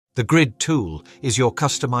The Grid tool is your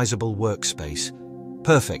customizable workspace,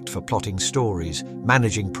 perfect for plotting stories,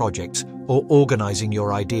 managing projects, or organizing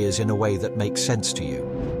your ideas in a way that makes sense to you.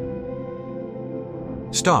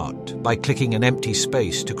 Start by clicking an empty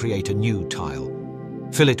space to create a new tile.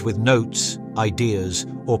 Fill it with notes, ideas,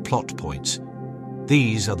 or plot points.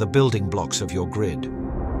 These are the building blocks of your grid.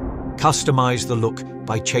 Customize the look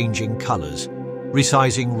by changing colors,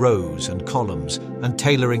 resizing rows and columns, and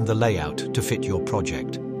tailoring the layout to fit your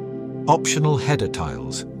project. Optional header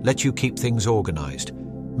tiles let you keep things organized,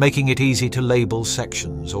 making it easy to label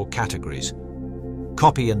sections or categories.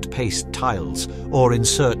 Copy and paste tiles or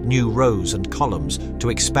insert new rows and columns to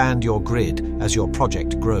expand your grid as your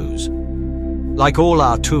project grows. Like all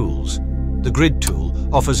our tools, the Grid tool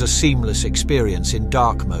offers a seamless experience in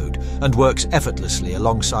dark mode and works effortlessly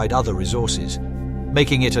alongside other resources,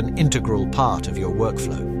 making it an integral part of your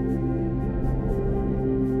workflow.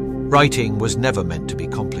 Writing was never meant to be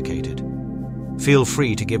complicated. Feel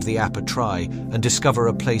free to give the app a try and discover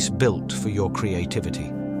a place built for your creativity.